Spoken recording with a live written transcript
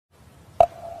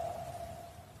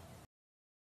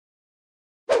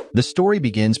The story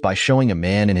begins by showing a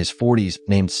man in his 40s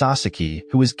named Sasaki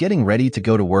who is getting ready to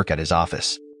go to work at his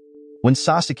office. When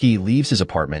Sasaki leaves his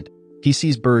apartment, he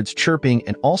sees birds chirping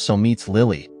and also meets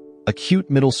Lily, a cute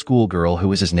middle school girl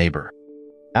who is his neighbor.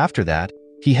 After that,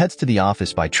 he heads to the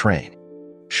office by train.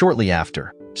 Shortly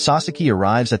after, Sasaki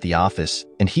arrives at the office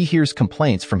and he hears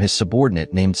complaints from his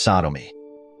subordinate named Satomi.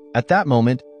 At that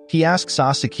moment, he asks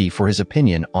Sasaki for his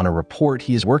opinion on a report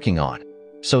he is working on,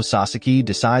 so Sasaki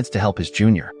decides to help his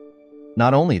junior.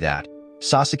 Not only that,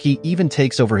 Sasaki even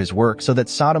takes over his work so that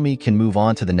Satomi can move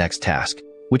on to the next task,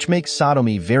 which makes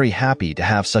Satomi very happy to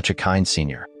have such a kind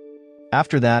senior.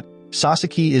 After that,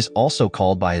 Sasaki is also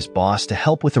called by his boss to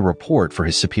help with a report for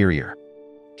his superior.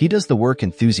 He does the work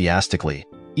enthusiastically,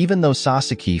 even though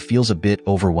Sasaki feels a bit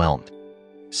overwhelmed.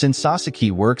 Since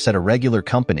Sasaki works at a regular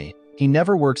company, he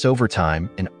never works overtime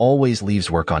and always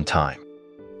leaves work on time.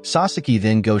 Sasaki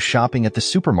then goes shopping at the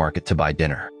supermarket to buy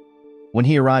dinner. When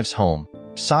he arrives home,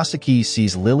 Sasaki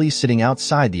sees Lily sitting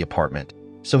outside the apartment,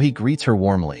 so he greets her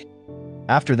warmly.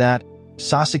 After that,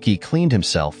 Sasaki cleaned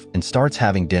himself and starts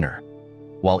having dinner.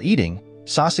 While eating,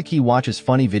 Sasaki watches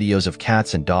funny videos of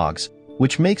cats and dogs,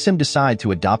 which makes him decide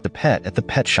to adopt a pet at the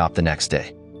pet shop the next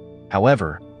day.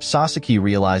 However, Sasaki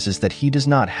realizes that he does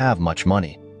not have much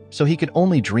money, so he could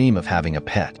only dream of having a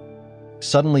pet.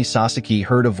 Suddenly, Sasaki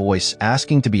heard a voice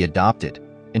asking to be adopted,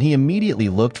 and he immediately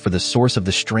looked for the source of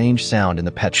the strange sound in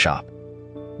the pet shop.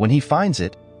 When he finds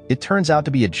it, it turns out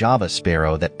to be a Java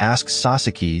sparrow that asks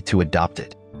Sasaki to adopt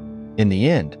it. In the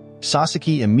end,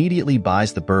 Sasaki immediately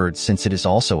buys the bird since it is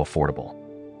also affordable.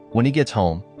 When he gets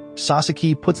home,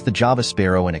 Sasaki puts the Java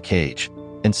sparrow in a cage,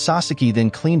 and Sasaki then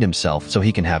cleaned himself so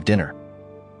he can have dinner.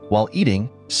 While eating,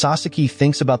 Sasaki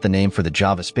thinks about the name for the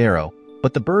Java sparrow,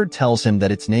 but the bird tells him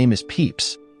that its name is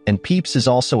Peeps, and Peeps is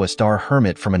also a star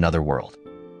hermit from another world.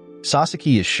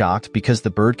 Sasaki is shocked because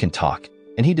the bird can talk,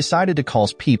 and he decided to call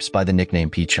Peeps by the nickname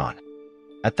Peachon.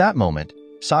 At that moment,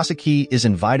 Sasaki is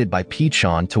invited by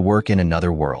Peachon to work in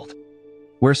another world,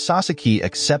 where Sasaki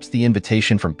accepts the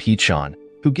invitation from Peachon,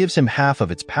 who gives him half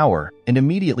of its power and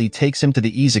immediately takes him to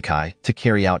the Isekai to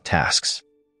carry out tasks.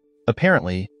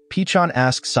 Apparently, Peachon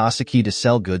asks Sasaki to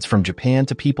sell goods from Japan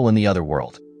to people in the other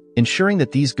world, ensuring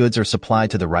that these goods are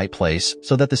supplied to the right place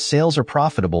so that the sales are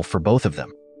profitable for both of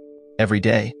them. Every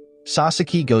day,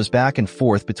 Sasaki goes back and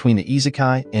forth between the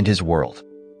Isekai and his world,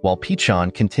 while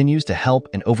Peachon continues to help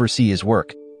and oversee his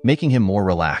work, making him more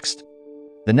relaxed.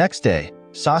 The next day,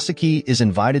 Sasaki is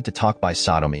invited to talk by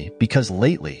Satomi because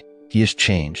lately, he has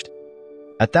changed.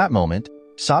 At that moment,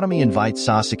 Satomi invites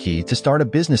Sasaki to start a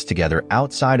business together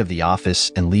outside of the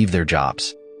office and leave their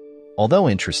jobs. Although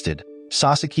interested,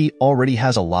 Sasaki already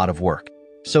has a lot of work,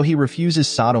 so he refuses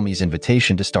Satomi's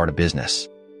invitation to start a business.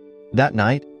 That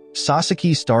night,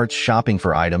 Sasaki starts shopping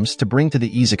for items to bring to the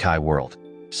Isekai world,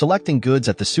 selecting goods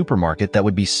at the supermarket that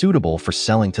would be suitable for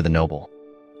selling to the noble.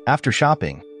 After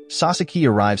shopping, Sasaki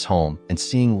arrives home and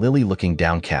seeing Lily looking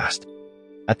downcast.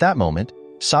 At that moment,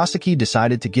 Sasaki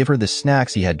decided to give her the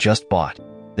snacks he had just bought,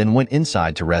 then went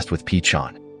inside to rest with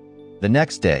Peachon. The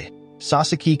next day,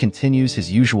 Sasaki continues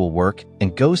his usual work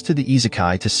and goes to the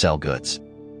Isekai to sell goods.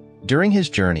 During his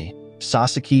journey,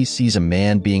 Sasaki sees a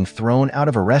man being thrown out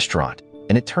of a restaurant,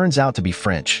 and it turns out to be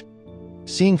French.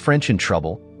 Seeing French in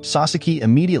trouble, Sasaki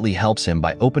immediately helps him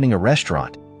by opening a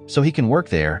restaurant, so he can work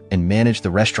there and manage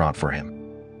the restaurant for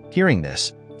him. Hearing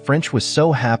this, French was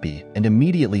so happy and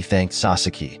immediately thanked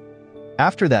Sasaki.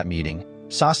 After that meeting,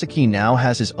 Sasaki now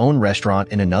has his own restaurant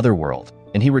in another world,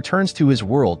 and he returns to his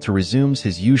world to resume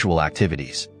his usual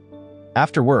activities.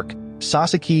 After work,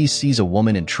 Sasaki sees a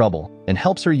woman in trouble and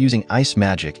helps her using ice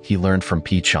magic he learned from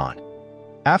Peachon.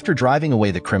 After driving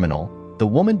away the criminal, the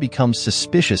woman becomes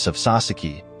suspicious of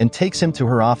Sasaki and takes him to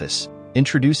her office,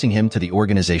 introducing him to the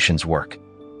organization's work.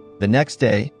 The next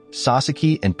day,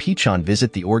 Sasaki and Peachon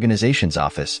visit the organization's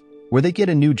office, where they get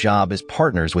a new job as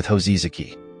partners with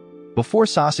Hozizuki. Before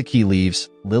Sasaki leaves,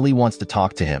 Lily wants to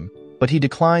talk to him, but he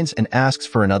declines and asks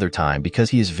for another time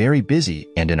because he is very busy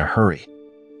and in a hurry.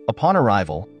 Upon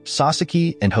arrival,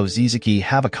 Sasaki and Hozizuki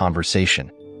have a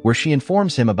conversation, where she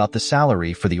informs him about the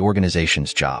salary for the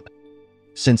organization's job.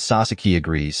 Since Sasaki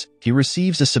agrees, he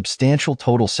receives a substantial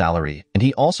total salary and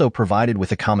he also provided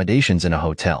with accommodations in a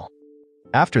hotel.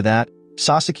 After that,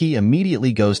 Sasaki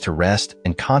immediately goes to rest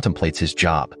and contemplates his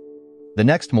job. The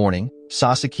next morning,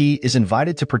 Sasaki is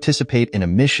invited to participate in a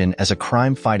mission as a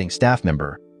crime-fighting staff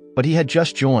member, but he had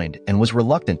just joined and was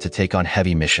reluctant to take on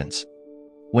heavy missions.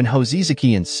 When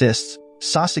Hozizuki insists,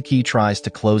 Sasaki tries to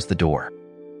close the door.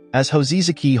 As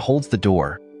Hozizuki holds the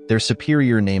door, their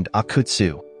superior named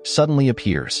Akutsu suddenly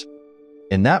appears.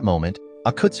 In that moment,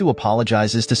 Akutsu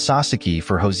apologizes to Sasaki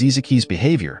for Hozizuki's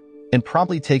behavior and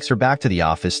promptly takes her back to the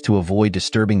office to avoid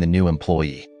disturbing the new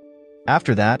employee.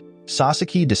 After that,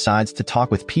 Sasaki decides to talk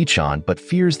with Pichon but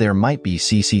fears there might be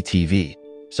CCTV,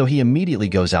 so he immediately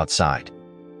goes outside.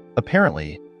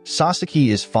 Apparently,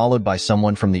 Sasaki is followed by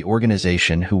someone from the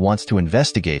organization who wants to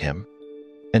investigate him,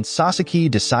 and Sasaki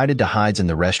decided to hide in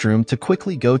the restroom to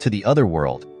quickly go to the other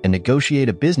world and negotiate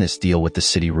a business deal with the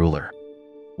city ruler.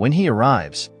 When he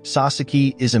arrives,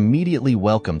 Sasaki is immediately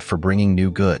welcomed for bringing new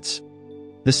goods.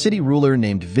 The city ruler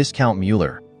named Viscount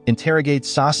Mueller interrogates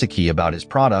Sasaki about his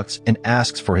products and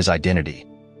asks for his identity.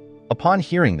 Upon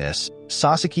hearing this,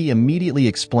 Sasaki immediately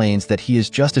explains that he is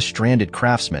just a stranded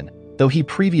craftsman, though he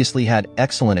previously had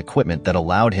excellent equipment that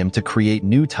allowed him to create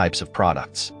new types of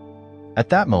products. At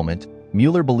that moment,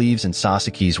 Mueller believes in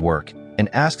Sasaki's work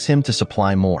and asks him to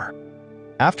supply more.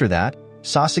 After that,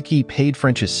 Sasaki paid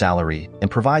French's salary and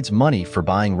provides money for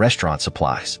buying restaurant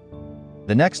supplies.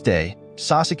 The next day,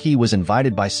 Sasaki was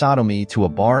invited by Satomi to a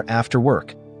bar after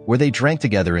work, where they drank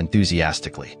together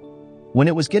enthusiastically. When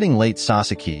it was getting late,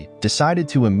 Sasaki decided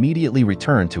to immediately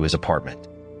return to his apartment.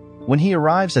 When he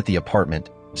arrives at the apartment,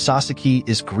 Sasaki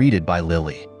is greeted by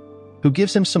Lily, who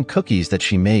gives him some cookies that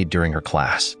she made during her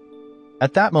class.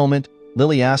 At that moment,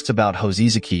 Lily asks about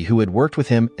Hozizuki, who had worked with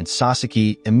him, and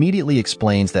Sasaki immediately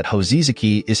explains that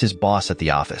Hozizuki is his boss at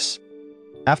the office.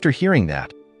 After hearing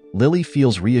that, Lily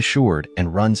feels reassured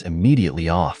and runs immediately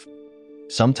off.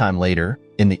 Sometime later,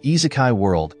 in the Isekai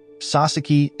world,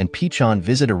 Sasaki and Pichon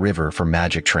visit a river for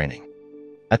magic training.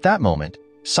 At that moment,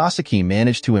 Sasaki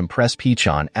managed to impress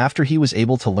Pichon after he was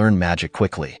able to learn magic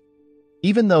quickly.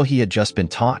 Even though he had just been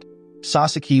taught,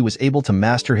 Sasaki was able to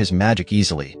master his magic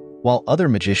easily, while other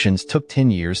magicians took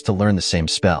 10 years to learn the same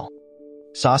spell.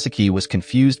 Sasaki was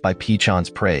confused by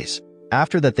Pichon's praise.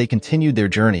 After that, they continued their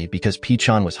journey because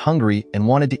Pichon was hungry and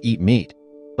wanted to eat meat,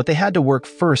 but they had to work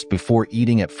first before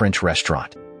eating at French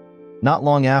restaurant. Not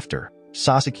long after,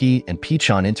 Sasaki and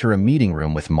Pichon enter a meeting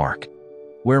room with Mark,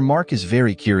 where Mark is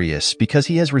very curious because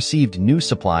he has received new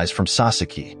supplies from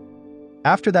Sasaki.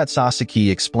 After that, Sasaki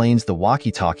explains the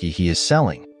walkie-talkie he is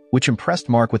selling, which impressed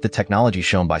Mark with the technology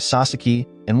shown by Sasaki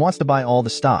and wants to buy all the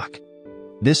stock.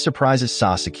 This surprises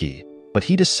Sasaki, but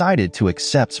he decided to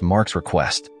accept Mark's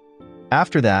request.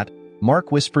 After that,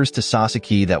 Mark whispers to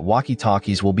Sasaki that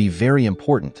walkie-talkies will be very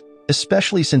important,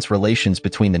 especially since relations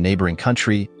between the neighboring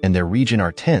country and their region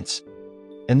are tense,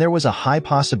 and there was a high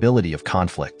possibility of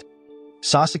conflict.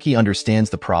 Sasaki understands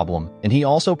the problem, and he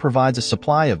also provides a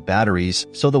supply of batteries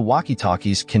so the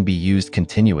walkie-talkies can be used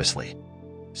continuously.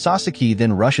 Sasaki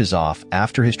then rushes off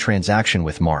after his transaction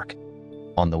with Mark.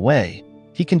 On the way,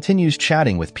 he continues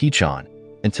chatting with Pichon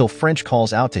until French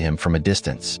calls out to him from a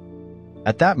distance.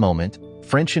 At that moment,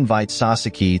 French invites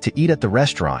Sasaki to eat at the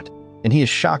restaurant, and he is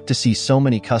shocked to see so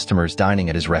many customers dining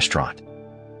at his restaurant.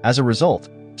 As a result,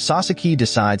 Sasaki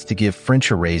decides to give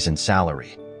French a raise in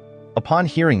salary. Upon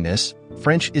hearing this,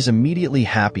 French is immediately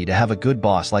happy to have a good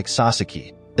boss like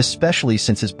Sasaki, especially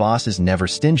since his boss is never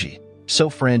stingy, so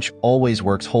French always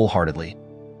works wholeheartedly.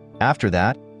 After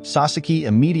that, Sasaki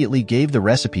immediately gave the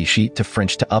recipe sheet to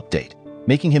French to update,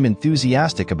 making him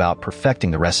enthusiastic about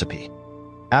perfecting the recipe.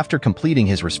 After completing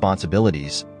his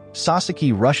responsibilities,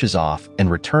 Sasaki rushes off and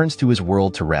returns to his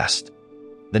world to rest.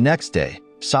 The next day,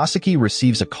 Sasaki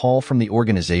receives a call from the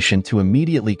organization to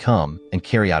immediately come and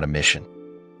carry out a mission.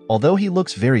 Although he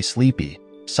looks very sleepy,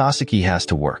 Sasaki has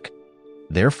to work.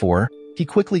 Therefore, he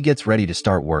quickly gets ready to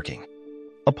start working.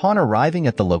 Upon arriving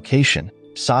at the location,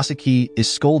 Sasaki is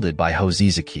scolded by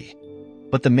Hozizuki,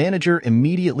 but the manager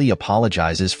immediately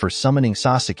apologizes for summoning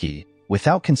Sasaki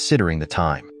without considering the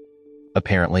time.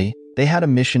 Apparently, they had a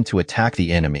mission to attack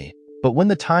the enemy, but when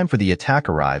the time for the attack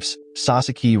arrives,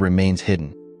 Sasaki remains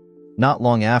hidden. Not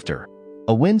long after,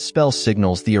 a wind spell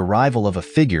signals the arrival of a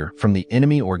figure from the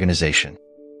enemy organization.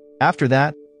 After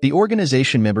that, the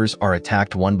organization members are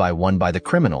attacked one by the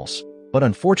criminals, but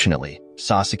unfortunately,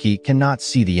 Sasaki cannot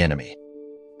see the enemy.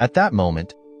 At that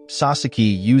moment, Sasaki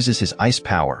uses his ice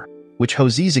power, which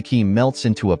Hozizuki melts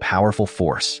into a powerful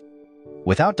force.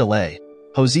 Without delay,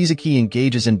 Hozizuki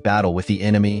engages in battle with the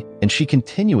enemy, and she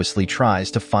continuously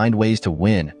tries to find ways to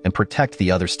win and protect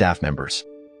the other staff members.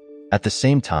 At the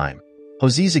same time,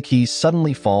 Hozizuki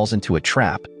suddenly falls into a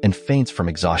trap and faints from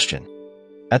exhaustion.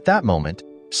 At that moment,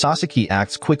 Sasaki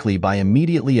acts quickly by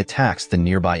immediately attacks the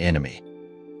nearby enemy.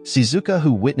 Shizuka,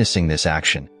 who witnessing this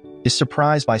action, is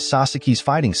surprised by Sasaki's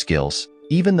fighting skills,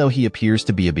 even though he appears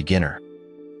to be a beginner.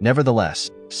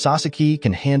 Nevertheless, Sasaki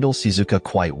can handle Shizuka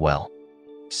quite well.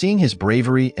 Seeing his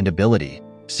bravery and ability,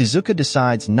 Shizuka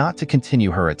decides not to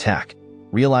continue her attack,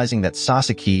 realizing that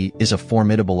Sasaki is a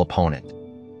formidable opponent.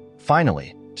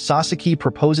 Finally, Sasaki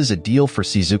proposes a deal for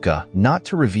Shizuka not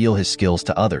to reveal his skills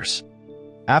to others.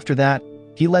 After that,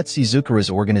 he lets Shizuka's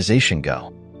organization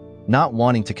go. Not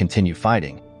wanting to continue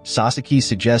fighting, Sasaki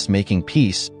suggests making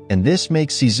peace, and this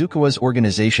makes Shizuka's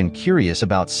organization curious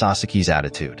about Sasaki's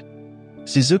attitude.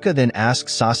 Shizuka then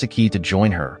asks Sasaki to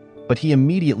join her, but he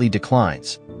immediately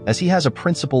declines, as he has a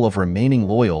principle of remaining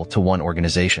loyal to one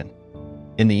organization.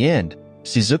 In the end,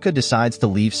 Shizuka decides to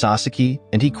leave Sasaki,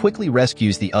 and he quickly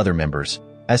rescues the other members,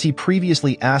 as he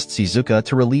previously asked Shizuka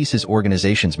to release his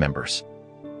organization's members.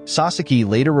 Sasaki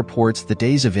later reports the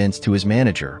day's events to his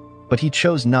manager, but he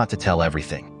chose not to tell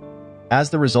everything. As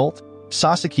the result,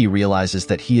 Sasaki realizes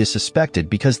that he is suspected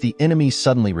because the enemy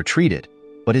suddenly retreated,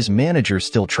 but his manager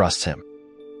still trusts him.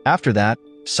 After that,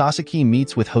 Sasaki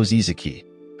meets with Hoshizaki,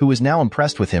 who is now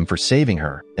impressed with him for saving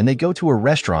her, and they go to a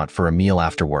restaurant for a meal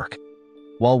after work.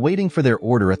 While waiting for their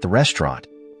order at the restaurant,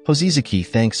 Hoshizaki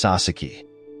thanks Sasaki.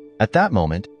 At that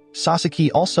moment,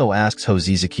 Sasaki also asks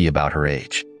Hoshizaki about her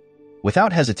age.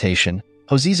 Without hesitation,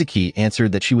 Hoshizaki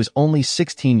answered that she was only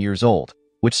 16 years old,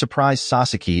 which surprised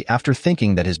Sasaki after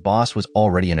thinking that his boss was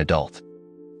already an adult.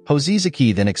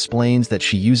 Hoshizaki then explains that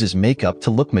she uses makeup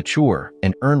to look mature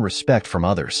and earn respect from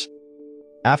others.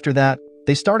 After that,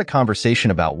 they start a conversation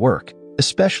about work,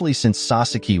 especially since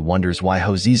Sasaki wonders why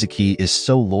Hoshizaki is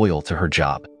so loyal to her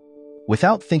job.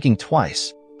 Without thinking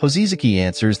twice, Hoshizaki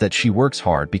answers that she works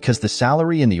hard because the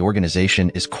salary in the organization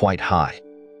is quite high.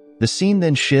 The scene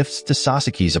then shifts to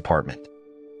Sasaki's apartment,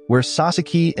 where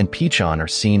Sasaki and Pichon are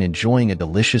seen enjoying a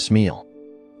delicious meal.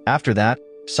 After that,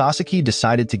 Sasaki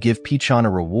decided to give Pichon a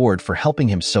reward for helping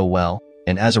him so well,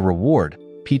 and as a reward,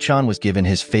 Pichon was given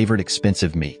his favorite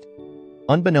expensive meat.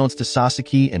 Unbeknownst to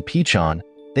Sasaki and Pichon,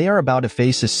 they are about to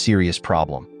face a serious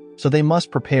problem, so they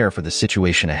must prepare for the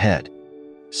situation ahead.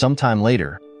 Sometime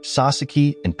later,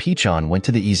 Sasaki and Pichon went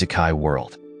to the Isekai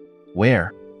world,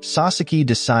 where Sasaki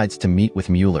decides to meet with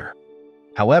Mueller.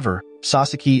 However,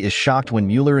 Sasaki is shocked when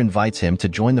Mueller invites him to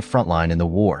join the front line in the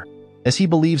war, as he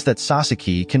believes that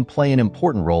Sasaki can play an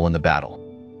important role in the battle.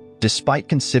 Despite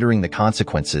considering the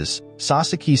consequences,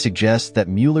 Sasaki suggests that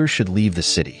Mueller should leave the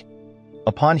city.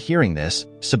 Upon hearing this,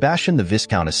 Sebastian, the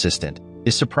Viscount assistant,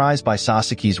 is surprised by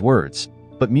Sasaki's words,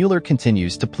 but Mueller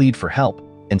continues to plead for help,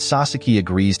 and Sasaki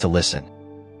agrees to listen.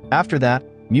 After that,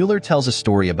 Mueller tells a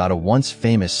story about a once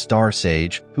famous star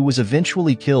sage who was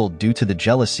eventually killed due to the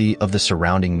jealousy of the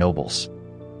surrounding nobles.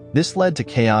 This led to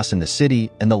chaos in the city,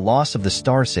 and the loss of the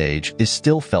star sage is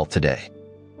still felt today.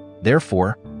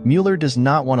 Therefore, Mueller does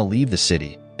not want to leave the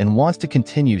city and wants to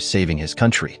continue saving his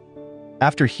country.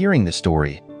 After hearing the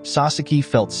story, Sasaki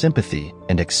felt sympathy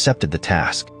and accepted the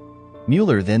task.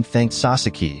 Mueller then thanked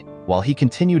Sasaki while he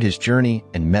continued his journey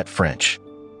and met French.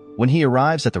 When he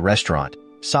arrives at the restaurant,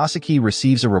 Sasaki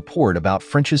receives a report about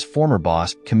French's former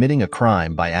boss committing a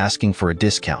crime by asking for a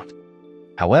discount.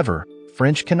 However,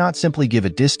 French cannot simply give a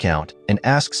discount and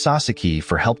asks Sasaki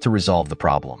for help to resolve the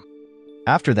problem.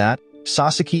 After that,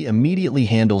 Sasaki immediately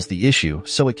handles the issue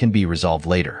so it can be resolved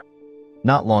later.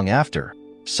 Not long after,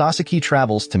 Sasaki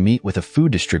travels to meet with a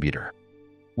food distributor,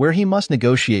 where he must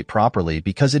negotiate properly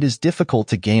because it is difficult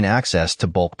to gain access to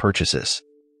bulk purchases.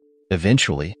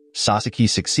 Eventually, Sasaki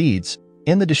succeeds,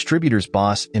 and the distributor's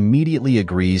boss immediately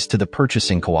agrees to the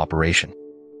purchasing cooperation.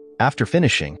 After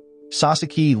finishing,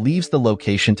 Sasaki leaves the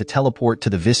location to teleport to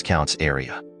the Viscount's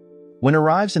area. When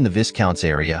arrives in the Viscount's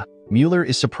area, Mueller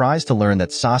is surprised to learn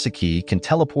that Sasaki can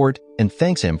teleport and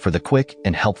thanks him for the quick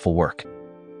and helpful work.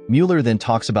 Mueller then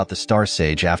talks about the Star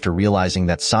Sage after realizing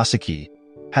that Sasaki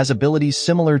has abilities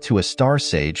similar to a Star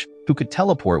Sage who could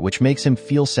teleport, which makes him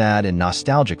feel sad and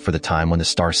nostalgic for the time when the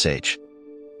Star Sage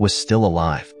was still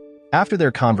alive. After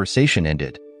their conversation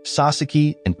ended,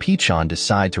 Sasaki and Pichon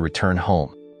decide to return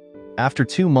home. After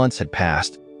 2 months had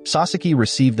passed, Sasaki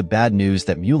received the bad news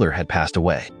that Mueller had passed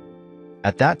away.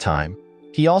 At that time,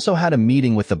 he also had a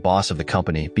meeting with the boss of the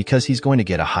company because he's going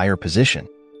to get a higher position.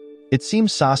 It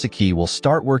seems Sasaki will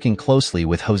start working closely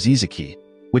with Hoshizaki,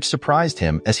 which surprised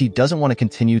him as he doesn't want to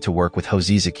continue to work with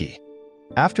Hoshizaki.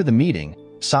 After the meeting,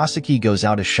 Sasaki goes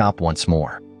out to shop once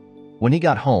more. When he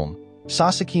got home,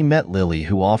 Sasaki met Lily,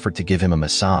 who offered to give him a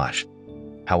massage.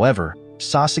 However,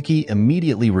 Sasaki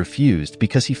immediately refused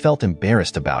because he felt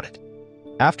embarrassed about it.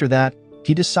 After that,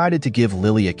 he decided to give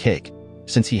Lily a cake,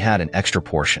 since he had an extra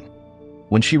portion.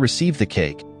 When she received the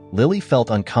cake, Lily felt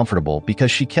uncomfortable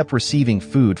because she kept receiving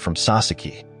food from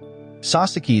Sasaki.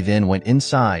 Sasaki then went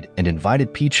inside and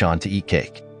invited Pichon to eat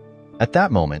cake. At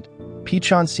that moment,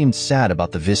 Pichon seemed sad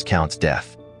about the Viscount's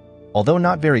death. Although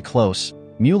not very close,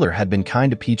 Mueller had been kind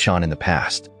to Pichon in the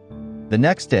past. The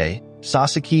next day,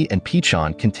 Sasaki and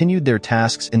Pichon continued their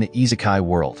tasks in the Isekai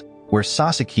world, where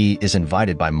Sasaki is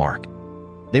invited by Mark.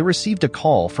 They received a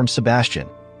call from Sebastian,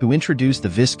 who introduced the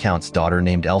Viscount's daughter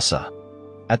named Elsa.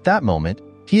 At that moment,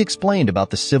 he explained about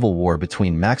the civil war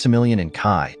between Maximilian and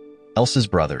Kai, Elsa's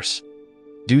brothers.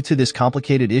 Due to this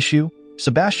complicated issue,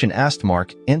 Sebastian asked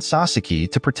Mark and Sasaki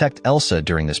to protect Elsa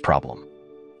during this problem.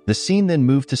 The scene then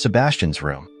moved to Sebastian's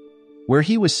room, where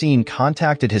he was seen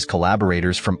contacted his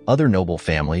collaborators from other noble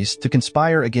families to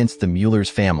conspire against the Müller's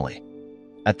family.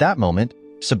 At that moment,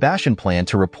 Sebastian planned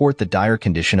to report the dire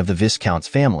condition of the Viscount's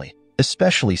family,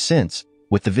 especially since,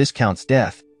 with the Viscount's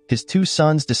death, his two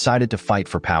sons decided to fight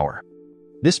for power.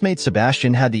 This made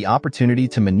Sebastian had the opportunity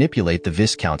to manipulate the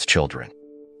Viscount's children.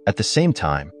 At the same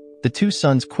time, the two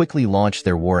sons quickly launched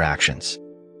their war actions.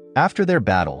 After their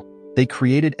battle, they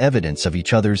created evidence of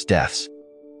each other's deaths.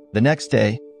 The next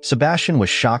day, Sebastian was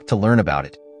shocked to learn about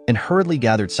it and hurriedly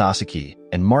gathered Sasaki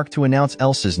and Mark to announce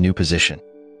Elsa's new position.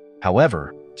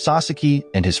 However, Sasaki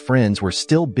and his friends were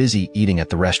still busy eating at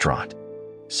the restaurant.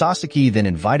 Sasaki then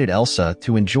invited Elsa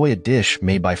to enjoy a dish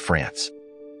made by France.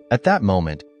 At that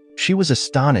moment, she was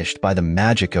astonished by the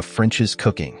magic of French's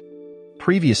cooking.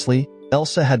 Previously,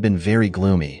 Elsa had been very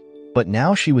gloomy, but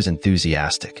now she was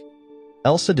enthusiastic.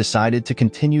 Elsa decided to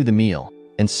continue the meal,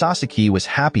 and Sasaki was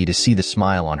happy to see the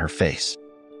smile on her face.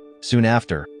 Soon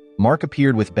after, Mark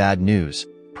appeared with bad news,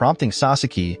 prompting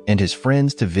Sasaki and his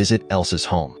friends to visit Elsa's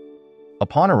home.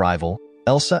 Upon arrival,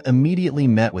 Elsa immediately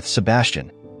met with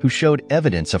Sebastian, who showed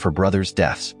evidence of her brother's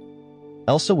deaths.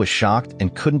 Elsa was shocked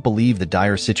and couldn't believe the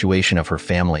dire situation of her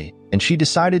family, and she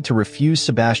decided to refuse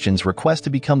Sebastian's request to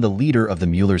become the leader of the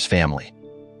Müller's family.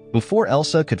 Before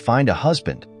Elsa could find a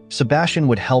husband, Sebastian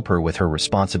would help her with her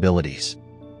responsibilities.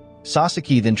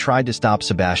 Sasaki then tried to stop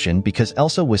Sebastian because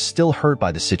Elsa was still hurt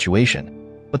by the situation,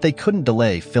 but they couldn't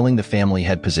delay filling the family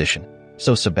head position,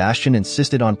 so Sebastian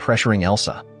insisted on pressuring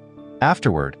Elsa.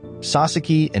 Afterward,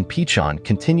 Sasaki and Pichon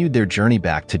continued their journey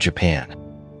back to Japan.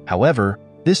 However,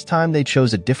 this time they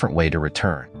chose a different way to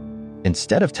return.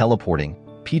 Instead of teleporting,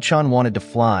 Pichon wanted to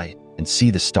fly and see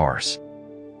the stars.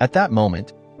 At that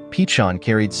moment, Pichon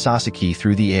carried Sasaki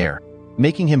through the air,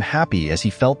 making him happy as he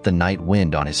felt the night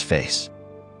wind on his face.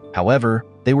 However,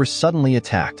 they were suddenly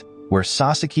attacked, where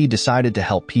Sasaki decided to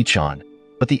help Pichon,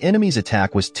 but the enemy's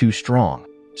attack was too strong,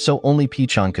 so only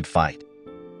Pichon could fight.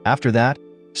 After that,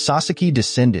 Sasaki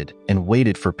descended and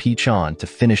waited for Pichon to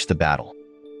finish the battle.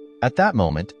 At that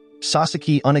moment,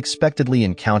 Sasaki unexpectedly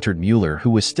encountered Müller, who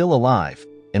was still alive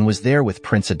and was there with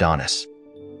Prince Adonis.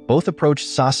 Both approached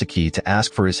Sasaki to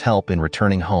ask for his help in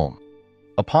returning home.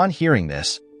 Upon hearing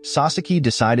this, Sasaki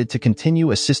decided to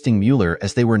continue assisting Müller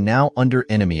as they were now under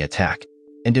enemy attack,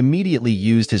 and immediately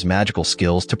used his magical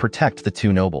skills to protect the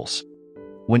two nobles.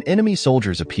 When enemy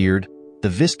soldiers appeared, the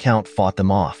Viscount fought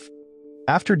them off.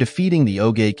 After defeating the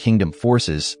Oge Kingdom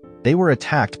forces, they were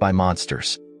attacked by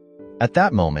monsters. At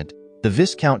that moment, the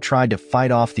Viscount tried to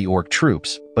fight off the orc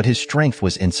troops, but his strength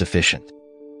was insufficient.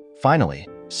 Finally,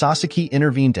 Sasaki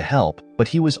intervened to help, but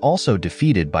he was also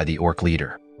defeated by the orc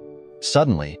leader.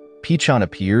 Suddenly, Pichon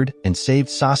appeared and saved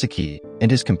Sasaki and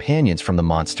his companions from the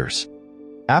monsters.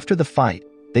 After the fight,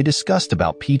 they discussed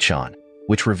about Pichon,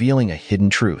 which revealing a hidden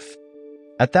truth.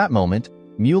 At that moment,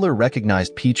 Müller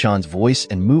recognized Pichon's voice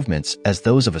and movements as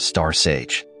those of a star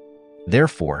sage.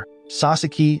 Therefore,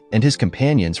 Sasaki and his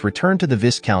companions returned to the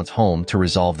Viscount's home to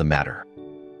resolve the matter.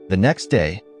 The next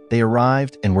day, they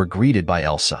arrived and were greeted by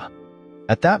Elsa.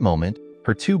 At that moment,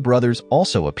 her two brothers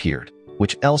also appeared,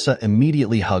 which Elsa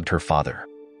immediately hugged her father.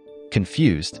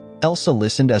 Confused, Elsa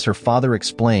listened as her father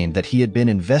explained that he had been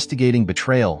investigating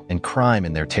betrayal and crime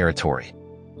in their territory.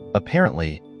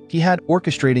 Apparently, he had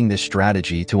orchestrating this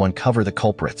strategy to uncover the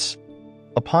culprits.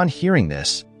 Upon hearing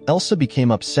this, Elsa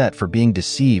became upset for being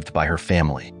deceived by her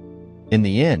family. In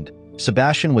the end,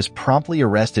 Sebastian was promptly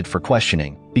arrested for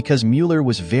questioning because Müller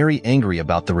was very angry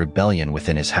about the rebellion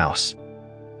within his house.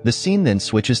 The scene then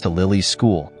switches to Lily's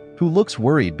school, who looks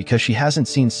worried because she hasn't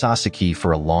seen Sasaki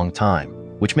for a long time,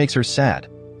 which makes her sad,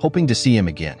 hoping to see him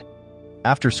again.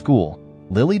 After school,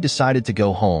 Lily decided to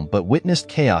go home but witnessed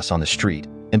chaos on the street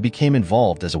and became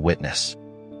involved as a witness.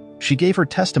 She gave her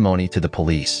testimony to the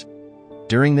police.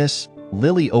 During this,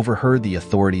 Lily overheard the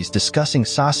authorities discussing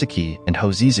Sasaki and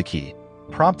Hosizaki,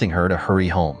 prompting her to hurry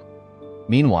home.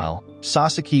 Meanwhile,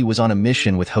 Sasaki was on a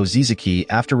mission with Hosizaki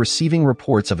after receiving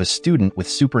reports of a student with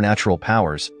supernatural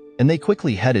powers, and they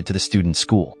quickly headed to the student's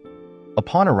school.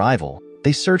 Upon arrival,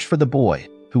 they searched for the boy,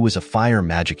 who was a fire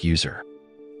magic user.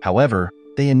 However,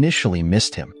 they initially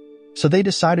missed him, so they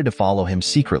decided to follow him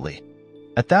secretly.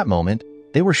 At that moment,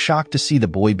 they were shocked to see the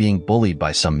boy being bullied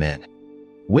by some men.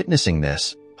 Witnessing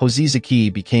this,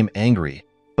 Hosizaki became angry,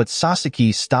 but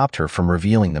Sasaki stopped her from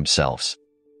revealing themselves.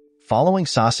 Following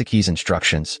Sasaki's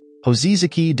instructions,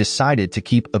 Hoshizaki decided to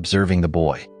keep observing the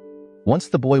boy. Once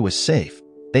the boy was safe,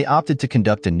 they opted to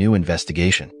conduct a new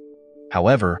investigation.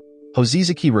 However,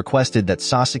 Hoshizaki requested that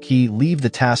Sasaki leave the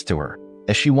task to her,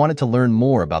 as she wanted to learn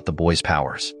more about the boy's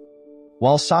powers.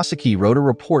 While Sasaki wrote a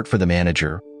report for the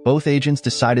manager, both agents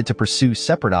decided to pursue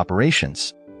separate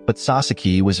operations, but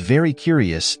Sasaki was very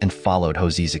curious and followed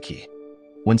Hoshizaki.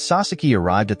 When Sasaki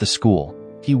arrived at the school,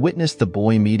 he witnessed the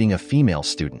boy meeting a female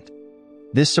student.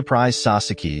 This surprised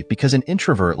Sasaki because an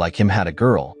introvert like him had a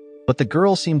girl, but the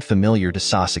girl seemed familiar to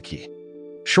Sasaki.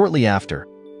 Shortly after,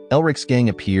 Elric's gang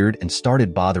appeared and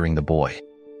started bothering the boy.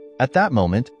 At that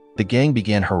moment, the gang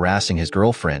began harassing his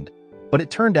girlfriend, but it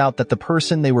turned out that the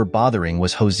person they were bothering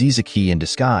was Hoshizaki in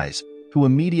disguise, who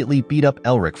immediately beat up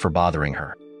Elric for bothering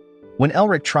her. When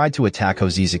Elric tried to attack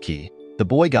Hoshizaki, the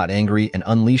boy got angry and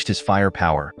unleashed his fire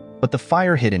power, but the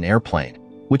fire hit an airplane,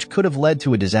 which could have led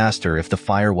to a disaster if the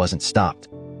fire wasn't stopped.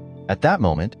 At that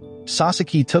moment,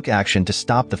 Sasaki took action to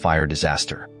stop the fire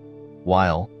disaster,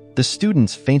 while the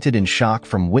students fainted in shock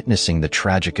from witnessing the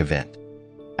tragic event.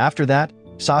 After that,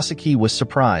 Sasaki was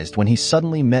surprised when he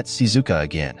suddenly met Shizuka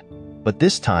again, but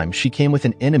this time she came with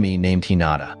an enemy named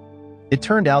Hinata. It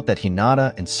turned out that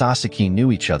Hinata and Sasaki knew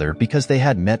each other because they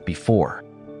had met before.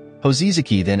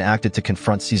 Hoshizaki then acted to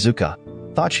confront Shizuka,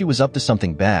 thought she was up to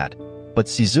something bad, but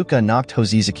Shizuka knocked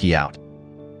Hoshizaki out.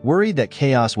 Worried that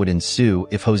chaos would ensue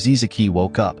if Hoshizaki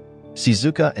woke up,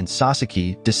 Shizuka and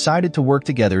Sasaki decided to work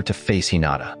together to face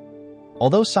Hinata.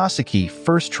 Although Sasaki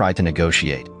first tried to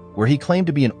negotiate, where he claimed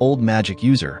to be an old magic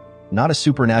user, not a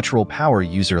supernatural power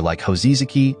user like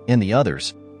Hoshizaki and the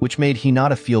others, which made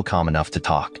Hinata feel calm enough to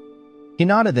talk.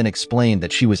 Hinata then explained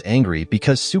that she was angry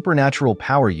because supernatural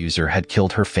power user had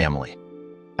killed her family.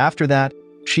 After that,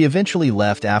 she eventually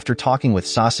left after talking with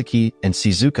Sasaki, and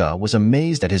Shizuka was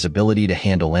amazed at his ability to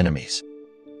handle enemies.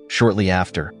 Shortly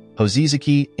after,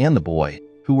 Hoshizaki and the boy,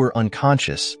 who were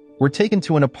unconscious, were taken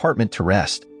to an apartment to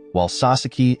rest, while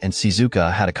Sasaki and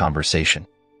Shizuka had a conversation.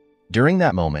 During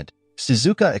that moment,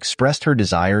 Shizuka expressed her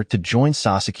desire to join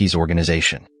Sasaki's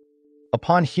organization.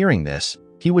 Upon hearing this,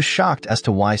 he was shocked as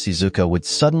to why Shizuka would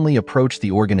suddenly approach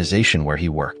the organization where he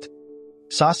worked.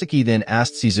 Sasaki then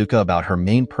asked Shizuka about her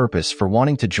main purpose for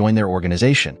wanting to join their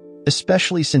organization,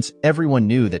 especially since everyone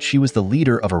knew that she was the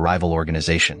leader of a rival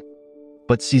organization.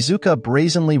 But Shizuka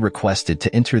brazenly requested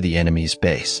to enter the enemy's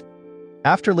base.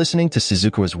 After listening to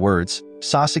Shizuka's words,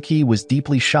 Sasaki was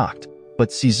deeply shocked, but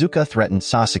Shizuka threatened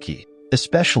Sasaki,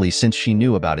 especially since she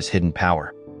knew about his hidden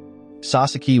power.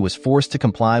 Sasaki was forced to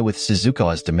comply with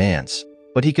Shizuka's demands,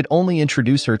 but he could only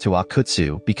introduce her to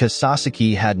Akutsu because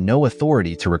Sasaki had no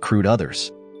authority to recruit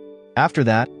others. After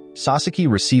that, Sasaki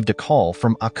received a call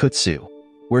from Akutsu,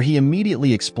 where he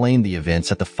immediately explained the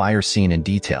events at the fire scene in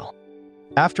detail.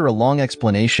 After a long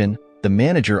explanation, the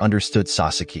manager understood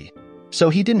Sasaki, so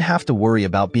he didn't have to worry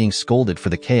about being scolded for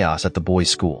the chaos at the boys'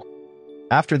 school.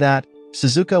 After that,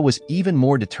 Shizuka was even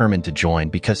more determined to join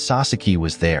because Sasaki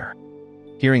was there.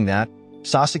 Hearing that,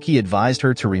 Sasaki advised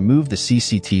her to remove the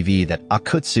CCTV that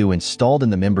Akutsu installed in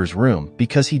the members' room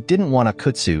because he didn't want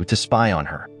Akutsu to spy on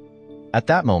her. At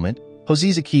that moment,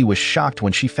 Hoshizaki was shocked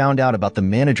when she found out about the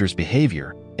manager's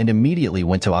behavior and immediately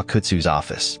went to Akutsu's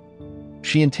office.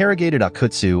 She interrogated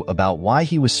Akutsu about why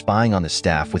he was spying on the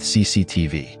staff with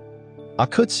CCTV.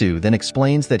 Akutsu then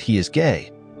explains that he is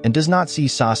gay and does not see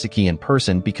Sasaki in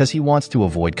person because he wants to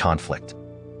avoid conflict.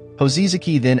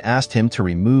 Hoshizaki then asked him to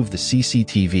remove the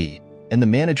CCTV, and the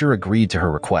manager agreed to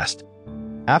her request.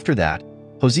 After that,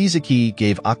 Hoshizaki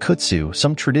gave Akutsu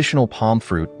some traditional palm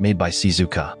fruit made by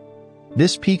Shizuka.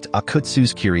 This piqued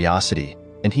Akutsu's curiosity,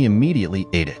 and he immediately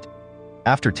ate it.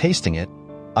 After tasting it,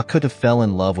 Akutsu fell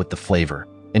in love with the flavor,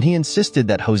 and he insisted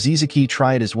that Hoshizaki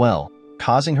try it as well,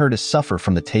 causing her to suffer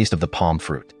from the taste of the palm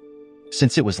fruit.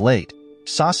 Since it was late,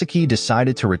 Sasaki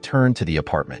decided to return to the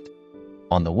apartment.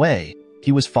 On the way,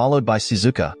 he was followed by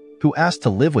Shizuka, who asked to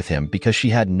live with him because she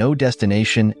had no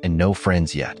destination and no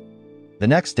friends yet. The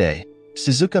next day,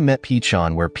 Shizuka met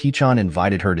Pichon where Pichon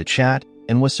invited her to chat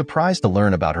and was surprised to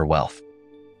learn about her wealth.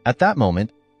 At that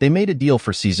moment, they made a deal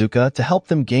for Shizuka to help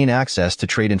them gain access to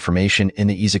trade information in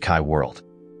the Isekai world,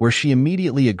 where she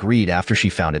immediately agreed after she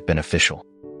found it beneficial.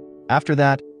 After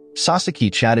that,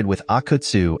 Sasaki chatted with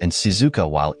Akutsu and Shizuka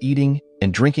while eating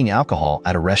and drinking alcohol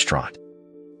at a restaurant.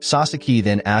 Sasaki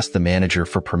then asked the manager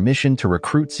for permission to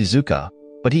recruit Shizuka,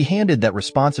 but he handed that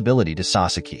responsibility to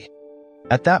Sasaki.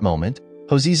 At that moment,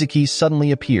 Hoshizaki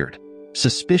suddenly appeared,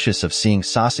 suspicious of seeing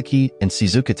Sasaki and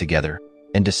Shizuka together,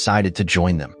 and decided to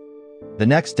join them. The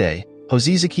next day,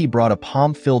 Hoshizaki brought a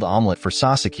palm-filled omelet for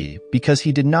Sasaki because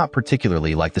he did not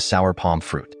particularly like the sour palm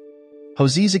fruit.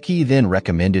 Hosizaki then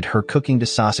recommended her cooking to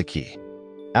Sasaki.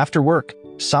 After work,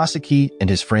 Sasaki and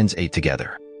his friends ate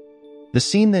together. The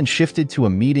scene then shifted to a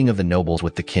meeting of the nobles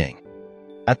with the king.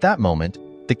 At that moment,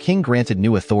 the king granted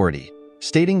new authority,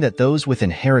 stating that those with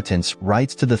inheritance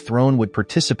rights to the throne would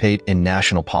participate in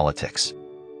national politics.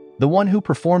 The one who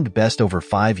performed best over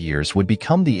 5 years would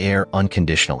become the heir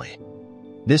unconditionally.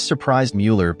 This surprised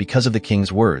Mueller because of the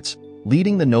king's words,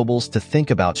 leading the nobles to think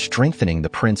about strengthening the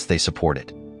prince they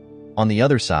supported. On the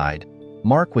other side,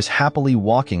 Mark was happily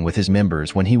walking with his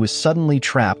members when he was suddenly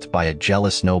trapped by a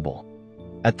jealous noble.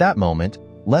 At that moment,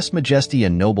 less majesty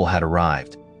and noble had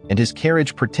arrived, and his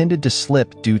carriage pretended to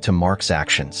slip due to Mark's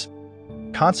actions.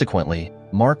 Consequently,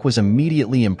 Mark was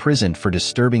immediately imprisoned for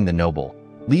disturbing the noble,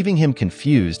 leaving him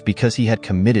confused because he had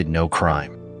committed no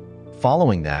crime.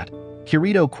 Following that,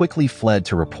 Kirito quickly fled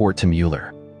to report to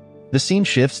Mueller. The scene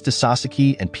shifts to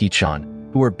Sasaki and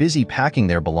Pichon, who are busy packing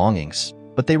their belongings,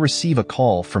 but they receive a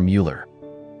call from Mueller.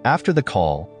 After the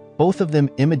call, both of them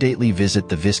immediately visit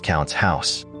the Viscount's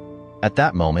house. At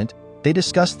that moment, they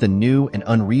discuss the new and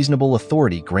unreasonable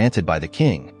authority granted by the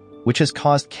king, which has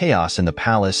caused chaos in the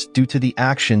palace due to the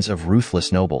actions of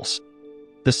ruthless nobles.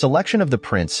 The selection of the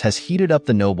prince has heated up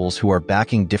the nobles who are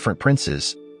backing different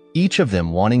princes, each of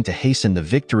them wanting to hasten the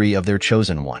victory of their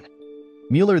chosen one.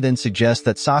 Mueller then suggests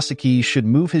that Sasaki should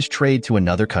move his trade to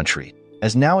another country,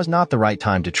 as now is not the right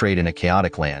time to trade in a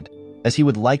chaotic land, as he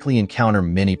would likely encounter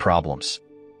many problems.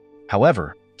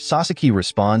 However, Sasaki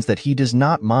responds that he does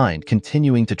not mind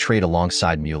continuing to trade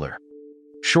alongside Mueller.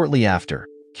 Shortly after,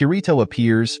 Kirito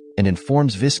appears and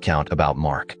informs Viscount about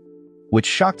Mark, which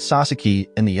shocked Sasaki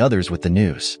and the others with the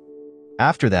news.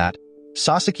 After that,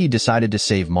 Sasaki decided to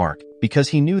save Mark because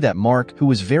he knew that Mark, who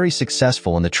was very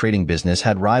successful in the trading business,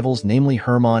 had rivals, namely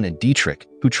Hermann and Dietrich,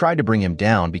 who tried to bring him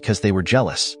down because they were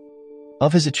jealous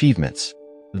of his achievements.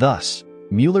 Thus,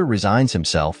 Mueller resigns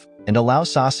himself and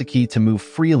allows Sasaki to move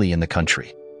freely in the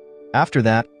country. After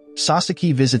that,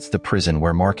 Sasaki visits the prison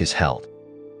where Mark is held.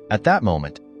 At that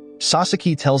moment,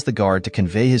 Sasaki tells the guard to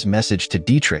convey his message to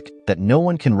Dietrich that no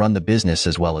one can run the business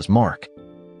as well as Mark,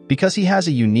 because he has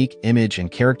a unique image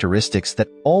and characteristics that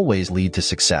always lead to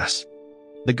success.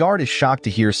 The guard is shocked to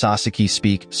hear Sasaki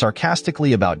speak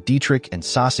sarcastically about Dietrich, and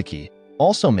Sasaki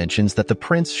also mentions that the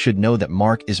prince should know that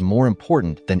Mark is more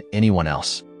important than anyone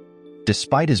else.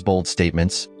 Despite his bold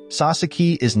statements,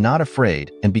 Sasaki is not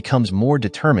afraid and becomes more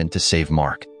determined to save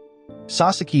Mark.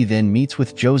 Sasaki then meets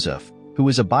with Joseph, who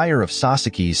is a buyer of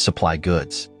Sasaki's supply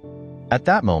goods. At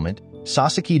that moment,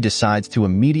 Sasaki decides to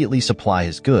immediately supply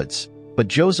his goods, but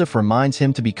Joseph reminds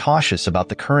him to be cautious about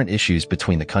the current issues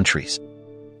between the countries.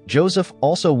 Joseph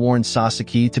also warns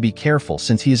Sasaki to be careful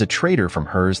since he is a trader from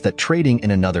hers that trading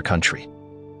in another country.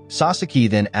 Sasaki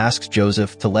then asks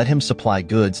Joseph to let him supply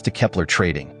goods to Kepler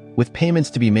Trading, with payments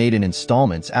to be made in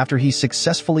installments after he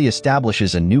successfully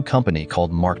establishes a new company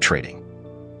called Mark Trading.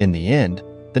 In the end,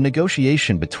 the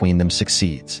negotiation between them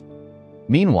succeeds.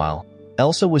 Meanwhile,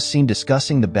 Elsa was seen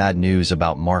discussing the bad news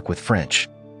about Mark with French.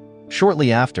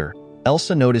 Shortly after,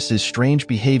 Elsa notices strange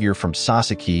behavior from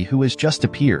Sasaki, who has just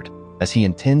appeared, as he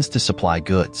intends to supply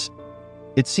goods.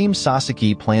 It seems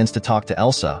Sasaki plans to talk to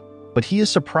Elsa, but he is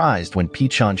surprised when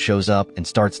Pichon shows up and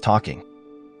starts talking,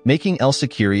 making Elsa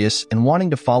curious and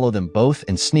wanting to follow them both,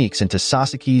 and sneaks into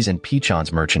Sasaki's and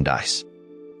Pichon's merchandise.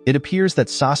 It appears that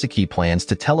Sasaki plans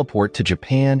to teleport to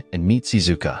Japan and meet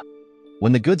Shizuka.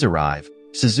 When the goods arrive,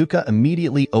 Shizuka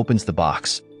immediately opens the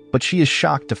box, but she is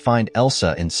shocked to find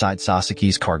Elsa inside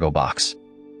Sasaki's cargo box.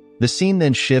 The scene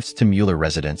then shifts to Mueller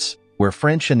residence, where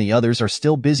French and the others are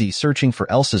still busy searching for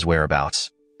Elsa's whereabouts,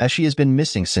 as she has been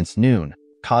missing since noon,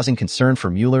 causing concern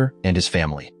for Mueller and his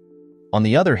family. On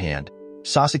the other hand,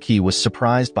 Sasaki was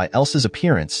surprised by Elsa's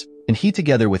appearance, and he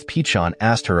together with Pichon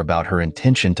asked her about her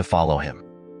intention to follow him.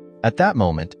 At that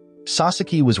moment,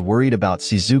 Sasaki was worried about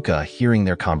Shizuka hearing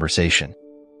their conversation.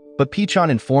 But Pichon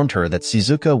informed her that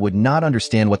Shizuka would not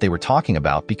understand what they were talking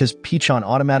about because Pichon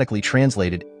automatically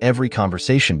translated every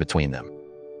conversation between them.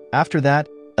 After that,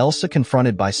 Elsa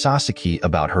confronted by Sasaki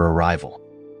about her arrival.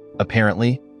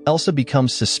 Apparently, Elsa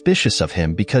becomes suspicious of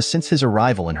him because since his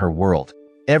arrival in her world,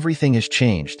 everything has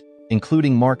changed,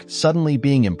 including Mark suddenly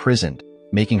being imprisoned,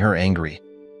 making her angry.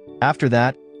 After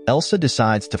that, Elsa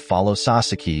decides to follow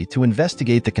Sasaki to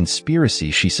investigate the conspiracy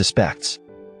she suspects.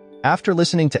 After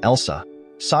listening to Elsa,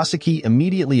 Sasaki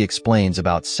immediately explains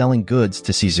about selling goods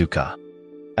to Shizuka.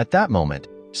 At that moment,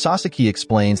 Sasaki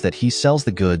explains that he sells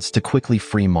the goods to quickly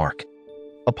free Mark.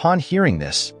 Upon hearing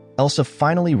this, Elsa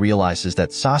finally realizes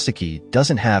that Sasaki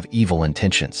doesn't have evil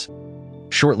intentions.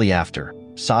 Shortly after,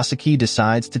 Sasaki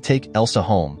decides to take Elsa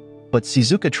home, but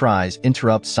Shizuka tries to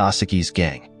interrupt Sasaki's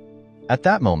gang. At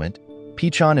that moment,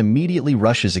 Pichon immediately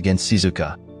rushes against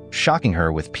Shizuka, shocking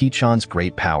her with Pichon's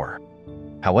great power.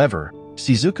 However,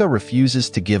 Shizuka refuses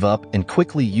to give up and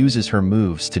quickly uses her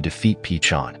moves to defeat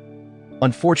Pichon.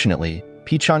 Unfortunately,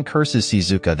 Pichon curses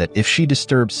Shizuka that if she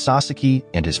disturbs Sasaki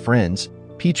and his friends,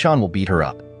 Pichon will beat her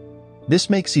up. This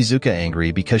makes Shizuka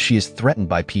angry because she is threatened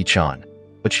by Pichon,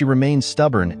 but she remains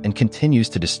stubborn and continues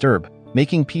to disturb,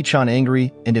 making Pichon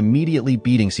angry and immediately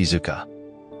beating Shizuka.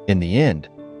 In the end,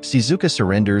 Shizuka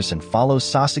surrenders and follows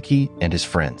Sasaki and his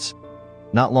friends.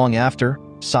 Not long after,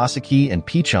 Sasaki and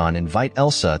Pichon invite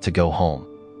Elsa to go home,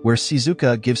 where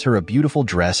Shizuka gives her a beautiful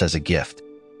dress as a gift.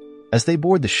 As they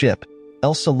board the ship,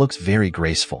 Elsa looks very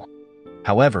graceful.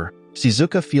 However,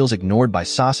 Shizuka feels ignored by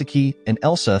Sasaki and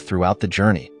Elsa throughout the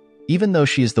journey, even though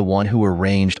she is the one who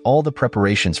arranged all the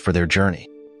preparations for their journey.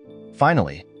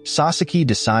 Finally, Sasaki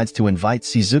decides to invite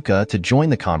Shizuka to join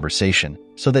the conversation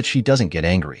so that she doesn't get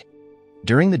angry.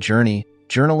 During the journey,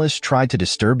 journalists tried to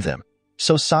disturb them,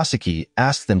 so Sasaki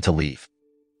asks them to leave.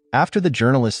 After the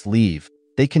journalists leave,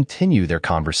 they continue their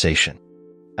conversation.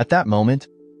 At that moment,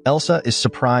 Elsa is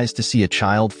surprised to see a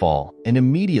child fall and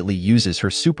immediately uses her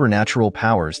supernatural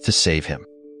powers to save him.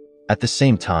 At the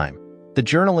same time, the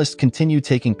journalists continue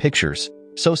taking pictures,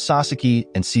 so Sasaki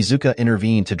and Shizuka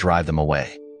intervene to drive them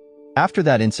away. After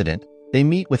that incident, they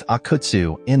meet with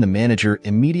Akutsu and the manager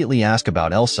immediately ask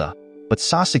about Elsa, but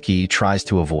Sasaki tries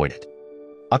to avoid it.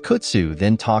 Akutsu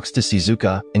then talks to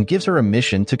Shizuka and gives her a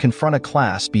mission to confront a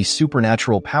Class B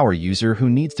supernatural power user who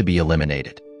needs to be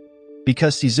eliminated.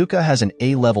 Because Shizuka has an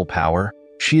A-level power,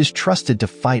 she is trusted to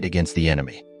fight against the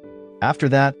enemy. After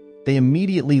that, they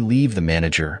immediately leave the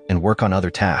manager and work on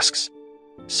other tasks.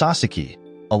 Sasaki,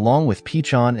 along with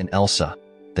Pichon and Elsa,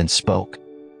 then spoke,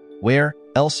 where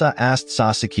Elsa asked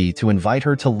Sasaki to invite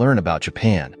her to learn about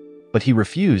Japan, but he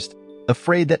refused,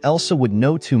 afraid that Elsa would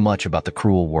know too much about the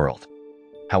cruel world.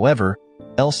 However,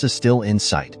 Elsa still in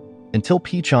sight, until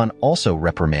Pichon also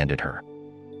reprimanded her.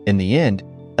 In the end,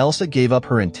 Elsa gave up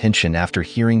her intention after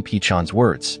hearing Pichon's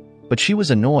words, but she was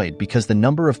annoyed because the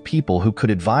number of people who could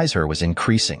advise her was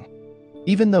increasing,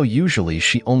 even though usually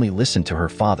she only listened to her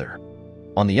father.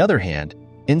 On the other hand,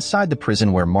 inside the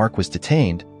prison where Mark was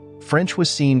detained, French was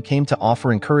seen came to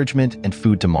offer encouragement and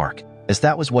food to Mark, as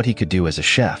that was what he could do as a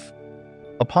chef.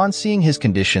 Upon seeing his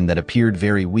condition that appeared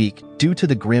very weak due to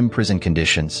the grim prison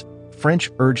conditions, French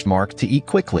urged Mark to eat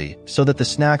quickly so that the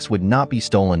snacks would not be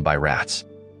stolen by rats.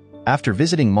 After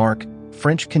visiting Mark,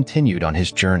 French continued on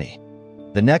his journey.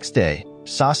 The next day,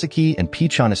 Sasaki and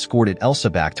Pichon escorted Elsa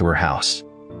back to her house,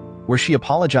 where she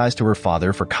apologized to her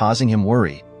father for causing him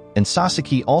worry, and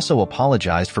Sasaki also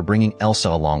apologized for bringing Elsa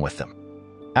along with them.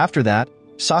 After that,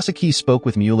 Sasaki spoke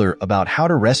with Mueller about how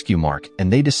to rescue Mark,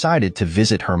 and they decided to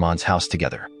visit Hermann's house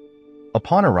together.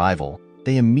 Upon arrival,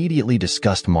 they immediately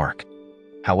discussed Mark.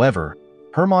 However,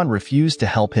 Hermann refused to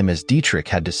help him as Dietrich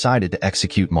had decided to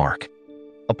execute Mark.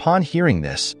 Upon hearing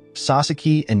this,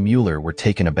 Sasaki and Mueller were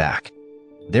taken aback.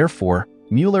 Therefore,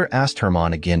 Mueller asked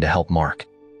Hermann again to help Mark.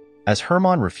 As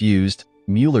Hermann refused,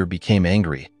 Mueller became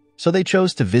angry, so they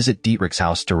chose to visit Dietrich's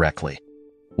house directly.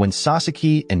 When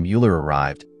Sasaki and Mueller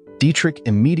arrived, Dietrich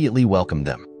immediately welcomed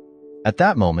them. At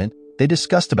that moment, they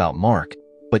discussed about Mark,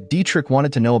 but Dietrich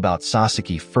wanted to know about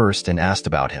Sasaki first and asked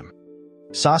about him.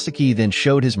 Sasaki then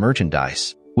showed his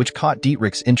merchandise, which caught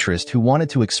Dietrich's interest, who wanted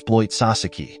to exploit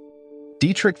Sasaki.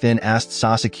 Dietrich then asked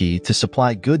Sasaki to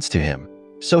supply goods to him,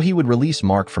 so he would release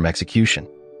Mark from execution.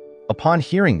 Upon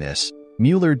hearing this,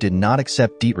 Mueller did not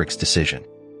accept Dietrich's decision.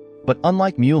 But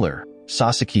unlike Mueller,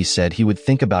 Sasaki said he would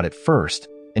think about it first,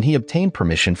 and he obtained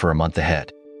permission for a month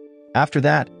ahead. After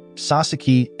that,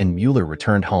 Sasaki and Mueller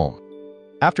returned home.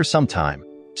 After some time,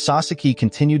 Sasaki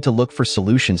continued to look for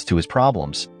solutions to his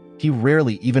problems. He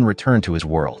rarely even returned to his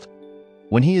world.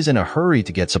 When he is in a hurry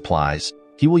to get supplies,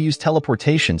 he will use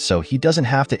teleportation so he doesn't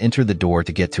have to enter the door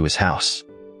to get to his house.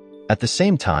 At the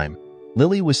same time,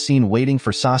 Lily was seen waiting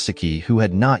for Sasaki, who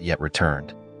had not yet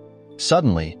returned.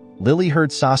 Suddenly, Lily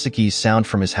heard Sasaki's sound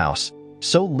from his house,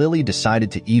 so Lily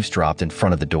decided to eavesdrop in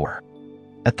front of the door.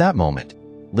 At that moment,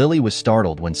 Lily was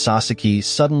startled when Sasaki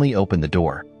suddenly opened the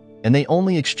door, and they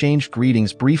only exchanged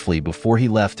greetings briefly before he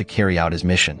left to carry out his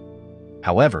mission.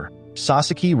 However,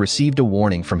 Sasaki received a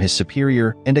warning from his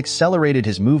superior and accelerated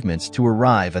his movements to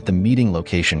arrive at the meeting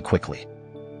location quickly.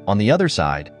 On the other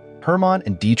side, Hermann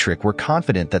and Dietrich were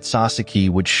confident that Sasaki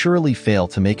would surely fail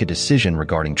to make a decision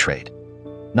regarding trade.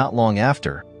 Not long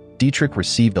after, Dietrich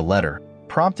received a letter,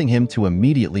 prompting him to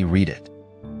immediately read it.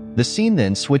 The scene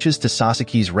then switches to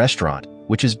Sasaki's restaurant,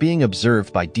 which is being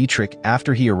observed by Dietrich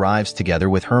after he arrives together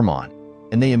with Hermann,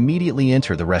 and they immediately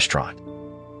enter the restaurant.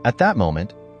 At that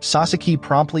moment, Sasaki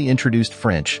promptly introduced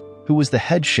French, who who was the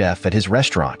head chef at his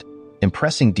restaurant,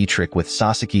 impressing Dietrich with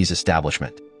Sasaki's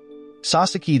establishment.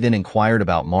 Sasaki then inquired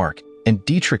about Mark, and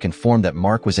Dietrich informed that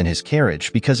Mark was in his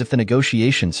carriage because if the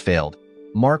negotiations failed,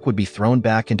 Mark would be thrown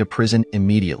back into prison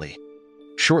immediately.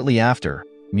 Shortly after,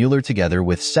 Mueller together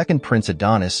with second Prince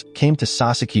Adonis came to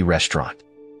Sasaki restaurant.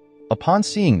 Upon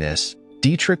seeing this,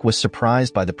 Dietrich was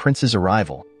surprised by the prince's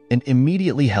arrival and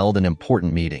immediately held an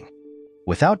important meeting.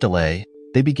 Without delay,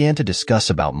 they began to discuss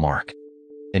about Mark.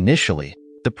 Initially,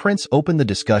 the prince opened the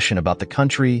discussion about the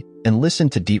country and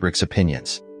listened to Dietrich's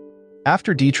opinions.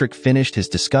 After Dietrich finished his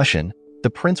discussion, the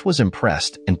prince was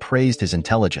impressed and praised his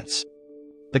intelligence.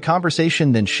 The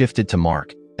conversation then shifted to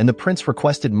Mark, and the prince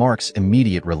requested Mark's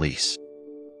immediate release.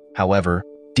 However,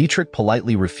 Dietrich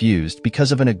politely refused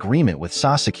because of an agreement with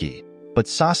Sasaki, but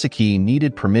Sasaki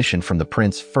needed permission from the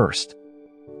prince first.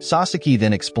 Sasaki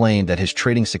then explained that his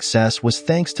trading success was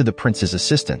thanks to the prince's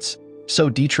assistance, so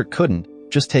Dietrich couldn't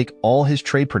just take all his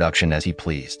trade production as he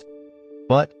pleased.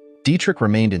 But Dietrich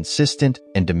remained insistent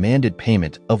and demanded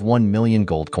payment of 1 million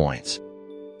gold coins.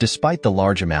 Despite the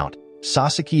large amount,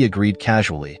 Sasaki agreed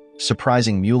casually,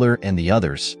 surprising Mueller and the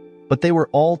others, but they were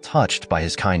all touched by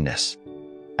his kindness.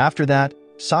 After that,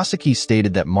 Sasaki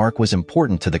stated that Mark was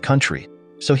important to the country,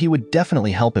 so he would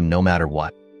definitely help him no matter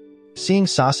what. Seeing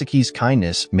Sasaki's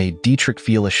kindness made Dietrich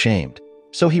feel ashamed,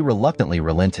 so he reluctantly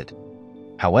relented.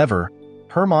 However,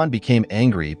 Hermann became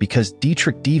angry because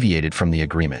Dietrich deviated from the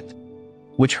agreement,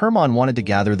 which Hermann wanted to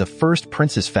gather the first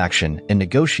prince's faction and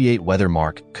negotiate whether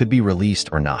Mark could be released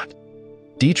or not.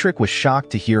 Dietrich was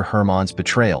shocked to hear Hermann's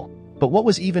betrayal, but what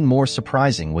was even more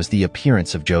surprising was the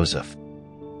appearance of Joseph.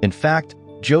 In fact,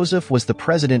 Joseph was the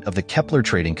president of the Kepler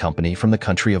Trading Company from the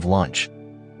country of Lunch.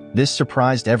 This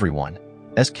surprised everyone,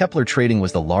 as Kepler Trading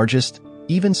was the largest,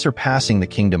 even surpassing the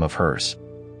kingdom of Hers.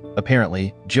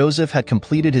 Apparently, Joseph had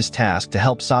completed his task to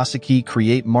help Sasaki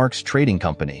create Mark's trading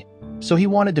company, so he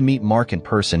wanted to meet Mark in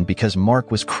person because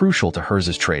Mark was crucial to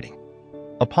Hers's trading.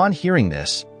 Upon hearing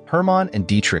this, Hermann and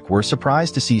Dietrich were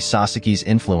surprised to see Sasaki's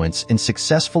influence in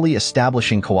successfully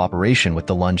establishing cooperation with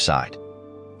the Lunge side.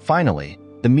 Finally,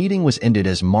 the meeting was ended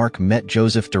as Mark met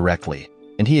Joseph directly,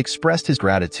 and he expressed his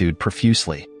gratitude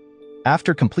profusely.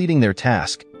 After completing their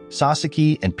task,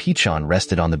 Sasaki and Pichon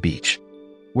rested on the beach,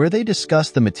 where they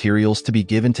discussed the materials to be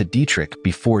given to Dietrich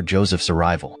before Joseph's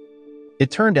arrival.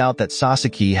 It turned out that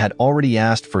Sasaki had already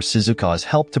asked for Shizuka's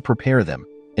help to prepare them,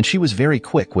 and she was very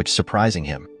quick, which surprising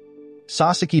him.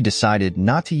 Sasaki decided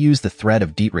not to use the threat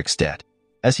of Dietrich's debt,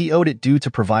 as he owed it due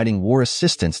to providing war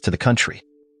assistance to the country.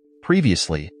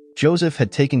 Previously, Joseph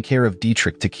had taken care of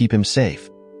Dietrich to keep him safe,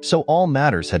 so all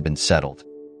matters had been settled.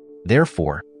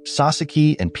 Therefore,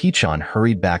 Sasaki and Pichon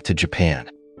hurried back to Japan.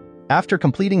 After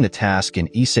completing the task in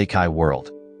Isekai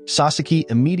world, Sasaki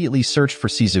immediately searched for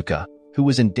Shizuka, who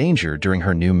was in danger during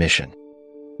her new mission.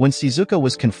 When Shizuka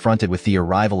was confronted with the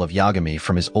arrival of Yagami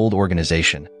from his old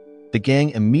organization, the gang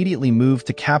immediately moved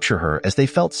to capture her as they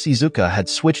felt Shizuka had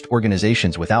switched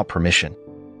organizations without permission.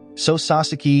 So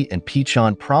Sasaki and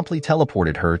Pichon promptly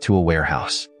teleported her to a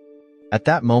warehouse. At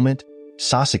that moment,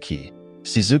 Sasaki,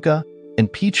 Shizuka,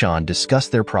 and Pichon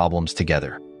discussed their problems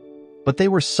together. But they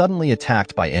were suddenly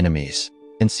attacked by enemies,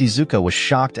 and Shizuka was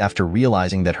shocked after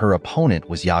realizing that her opponent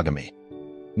was Yagami.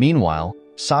 Meanwhile,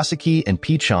 Sasaki and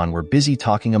Pichon were busy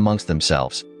talking amongst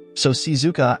themselves, so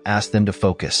Shizuka asked them to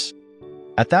focus.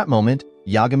 At that moment,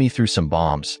 Yagami threw some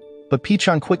bombs, but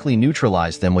Pichon quickly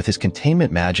neutralized them with his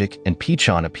containment magic, and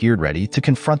Pichon appeared ready to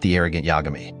confront the arrogant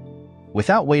Yagami.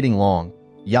 Without waiting long,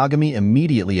 Yagami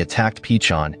immediately attacked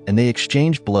Pichon, and they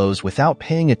exchanged blows without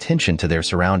paying attention to their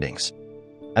surroundings.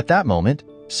 At that moment,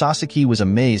 Sasaki was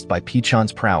amazed by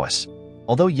Pichon's prowess.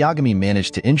 Although Yagami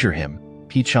managed to injure him,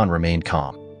 Pichon remained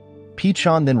calm.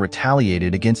 Pichon then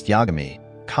retaliated against Yagami,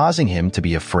 causing him to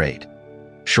be afraid.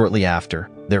 Shortly after,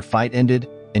 their fight ended,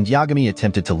 and Yagami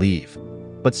attempted to leave.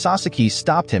 But Sasaki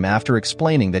stopped him after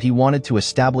explaining that he wanted to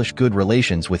establish good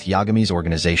relations with Yagami's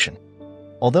organization.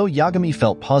 Although Yagami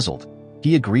felt puzzled,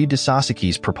 he agreed to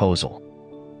Sasaki's proposal.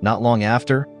 Not long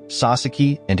after,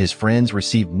 Sasaki and his friends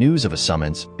received news of a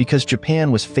summons because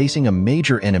Japan was facing a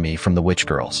major enemy from the witch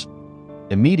girls.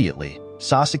 Immediately,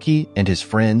 Sasaki and his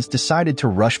friends decided to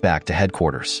rush back to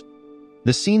headquarters.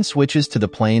 The scene switches to the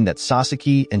plane that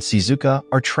Sasaki and Shizuka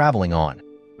are traveling on,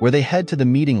 where they head to the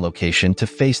meeting location to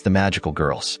face the magical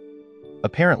girls.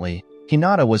 Apparently,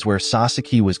 Hinata was where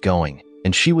Sasaki was going,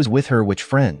 and she was with her witch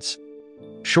friends.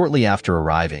 Shortly after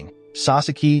arriving,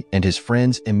 Sasaki and his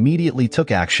friends immediately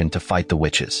took action to fight the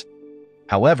witches.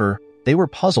 However, they were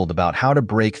puzzled about how to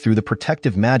break through the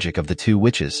protective magic of the two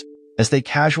witches, as they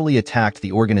casually attacked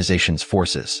the organization's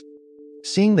forces.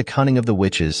 Seeing the cunning of the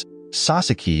witches,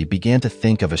 Sasaki began to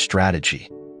think of a strategy.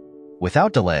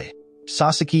 Without delay,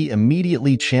 Sasaki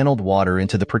immediately channeled water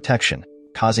into the protection,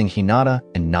 causing Hinata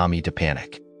and Nami to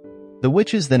panic. The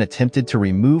witches then attempted to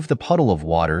remove the puddle of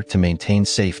water to maintain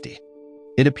safety.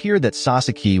 It appeared that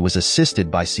Sasaki was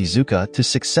assisted by Shizuka to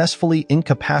successfully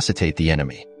incapacitate the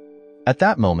enemy. At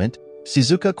that moment,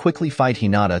 Shizuka quickly fight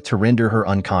Hinata to render her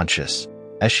unconscious,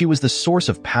 as she was the source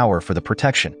of power for the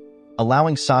protection,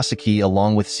 allowing Sasaki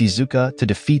along with Shizuka to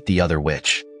defeat the other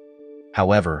witch.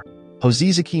 However,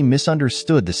 Hoshizaki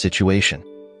misunderstood the situation,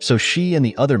 so she and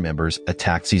the other members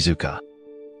attacked Shizuka.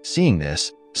 Seeing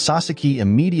this, Sasaki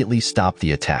immediately stopped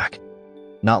the attack.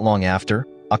 Not long after,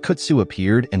 Akutsu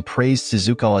appeared and praised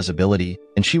Shizuka's ability,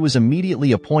 and she was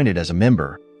immediately appointed as a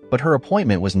member, but her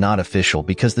appointment was not official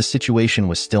because the situation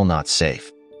was still not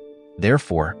safe.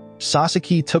 Therefore,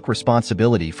 Sasaki took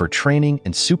responsibility for training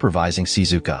and supervising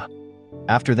Shizuka.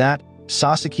 After that,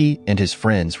 Sasaki and his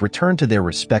friends returned to their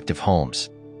respective homes.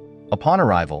 Upon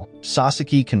arrival,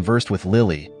 Sasaki conversed with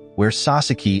Lily, where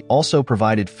Sasaki also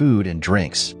provided food and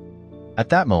drinks. At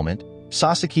that moment,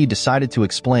 Sasaki decided to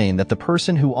explain that the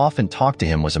person who often talked to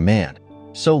him was a man,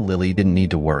 so Lily didn't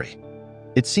need to worry.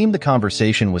 It seemed the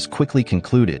conversation was quickly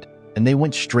concluded, and they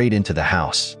went straight into the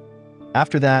house.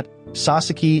 After that,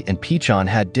 Sasaki and Pichon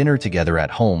had dinner together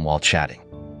at home while chatting.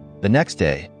 The next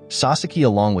day, Sasaki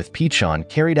along with Pichon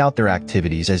carried out their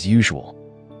activities as usual.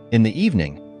 In the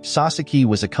evening, Sasaki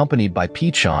was accompanied by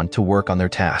Pichon to work on their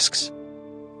tasks.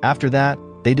 After that,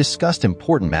 they discussed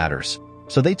important matters,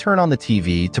 so they turned on the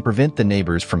TV to prevent the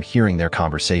neighbors from hearing their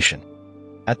conversation.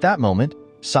 At that moment,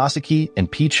 Sasaki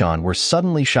and Pichon were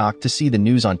suddenly shocked to see the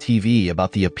news on TV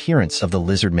about the appearance of the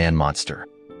lizard man monster.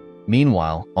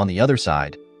 Meanwhile, on the other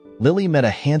side, Lily met a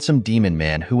handsome demon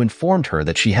man who informed her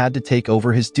that she had to take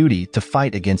over his duty to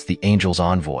fight against the angel's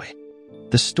envoy.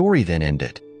 The story then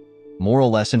ended. Moral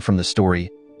lesson from the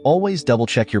story: always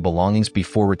double-check your belongings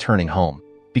before returning home,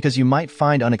 because you might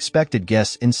find unexpected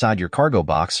guests inside your cargo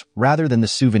box rather than the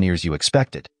souvenirs you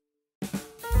expected.